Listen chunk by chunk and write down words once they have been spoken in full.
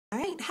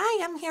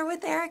Hi, I'm here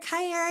with Eric.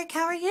 Hi, Eric.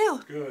 How are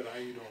you? Good. How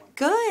you doing?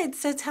 Good.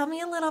 So tell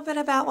me a little bit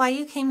about why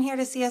you came here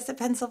to see us at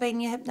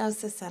Pennsylvania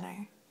Hypnosis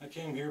Center. I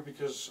came here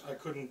because I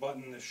couldn't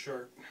button this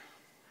shirt.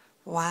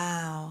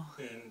 Wow.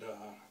 And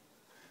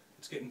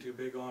it's getting too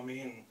big on me,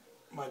 and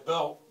my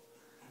belt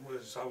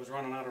I was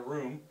running out of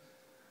room,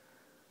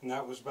 and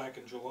that was back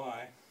in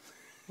July.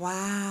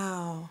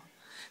 Wow.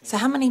 So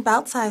how many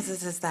belt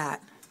sizes is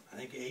that? I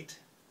think 8.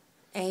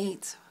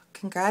 8.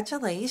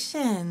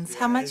 Congratulations. Yeah,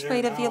 How much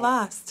weight have you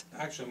lost?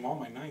 Actually, I'm on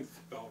my 9th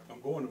belt. I'm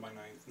going to my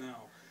 9th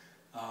now.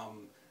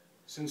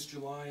 Since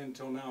July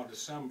until now,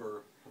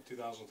 December of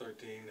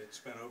 2013, it's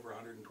been over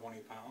 120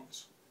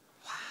 pounds.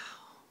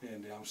 Wow.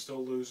 And I'm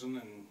still losing,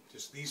 and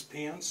just these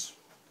pants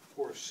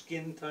were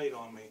skin tight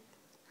on me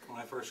when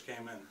I first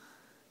came in.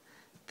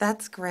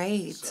 That's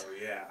great. So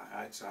yeah,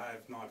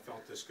 I've not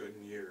felt this good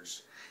in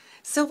years.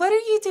 So what are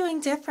you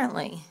doing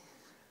differently?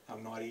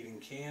 I'm not eating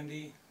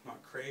candy,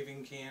 not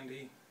craving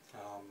candy,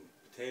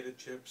 potato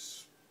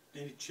chips,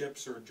 any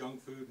chips or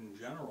junk food in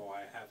general.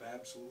 I have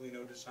absolutely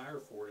no desire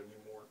for it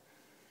anymore.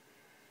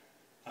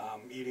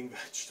 Eating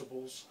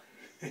vegetables,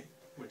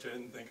 which I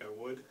didn't think I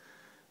would,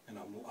 and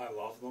I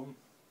love them.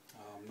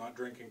 Not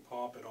drinking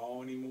pop at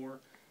all anymore.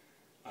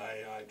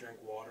 I drink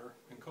water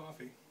and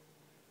coffee,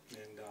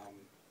 and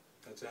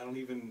that's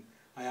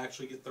I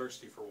actually get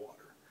thirsty for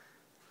water.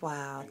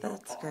 Wow,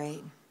 that's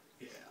great.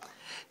 Yeah.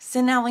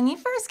 So now when you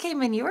first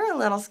came in, you were a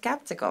little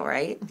skeptical,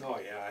 right? Oh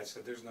yeah, I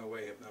said there's no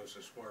way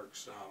hypnosis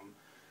works.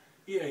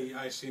 Yeah,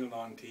 I seen it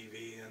on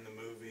TV and the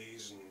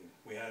movies, and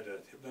we had a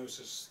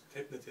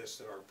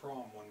hypnotist at our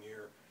prom one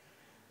year,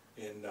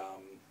 and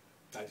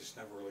I just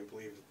never really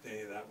believed that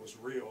any of that was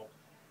real.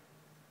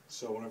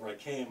 So whenever I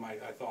came, I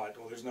thought,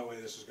 well, there's no way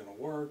this is going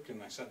to work,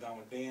 and I sat down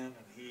with Dan, and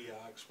he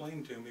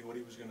explained to me what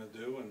he was going to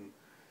do, and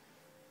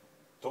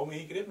told me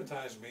he could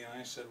hypnotize me, and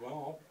I said,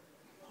 well,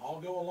 I'll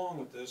go along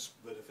with this,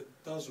 but if it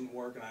doesn't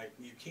work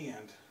and you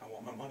can't, I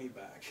want my money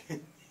back.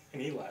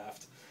 And he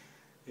laughed,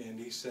 and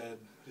he said,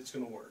 it's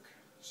going to work.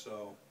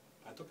 So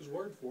I took his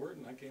word for it,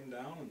 and I came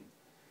down, and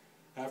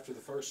after the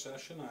first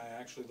session, I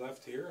actually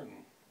left here and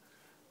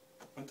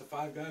went to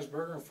Five Guys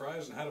Burger and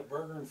Fries and had a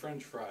burger and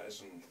French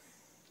fries, and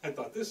I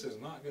thought, this is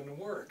not going to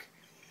work.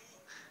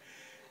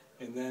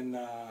 And then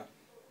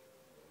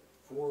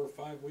 4 or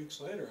 5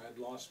 weeks later, I'd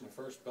lost my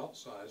first belt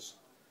size.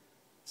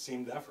 It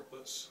seemed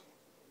effortless.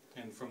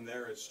 And from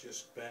there, it's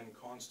just been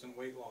constant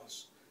weight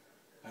loss.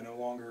 I no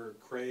longer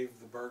crave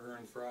the burger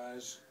and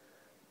fries,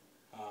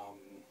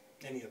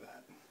 any of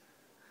that.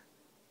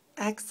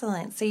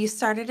 Excellent. So you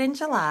started in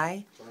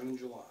July. Started in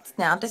July. It's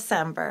now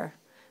December.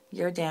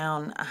 You're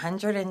down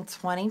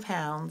 120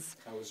 pounds.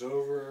 I was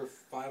over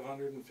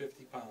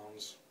 550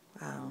 pounds.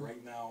 Wow. And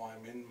right now,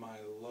 I'm in my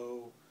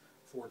low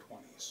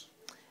 420s.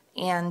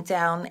 And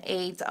down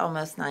 8,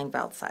 almost 9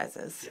 belt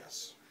sizes.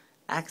 Yes.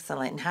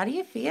 Excellent. And how do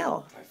you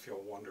feel? I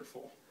feel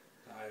wonderful.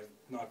 I've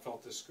not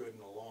felt this good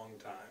in a long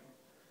time.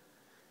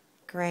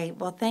 Great.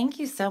 Well, thank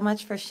you so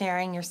much for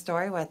sharing your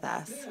story with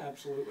us. Yeah,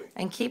 absolutely.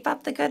 And keep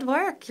up the good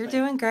work. You're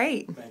doing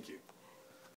great. Thank you.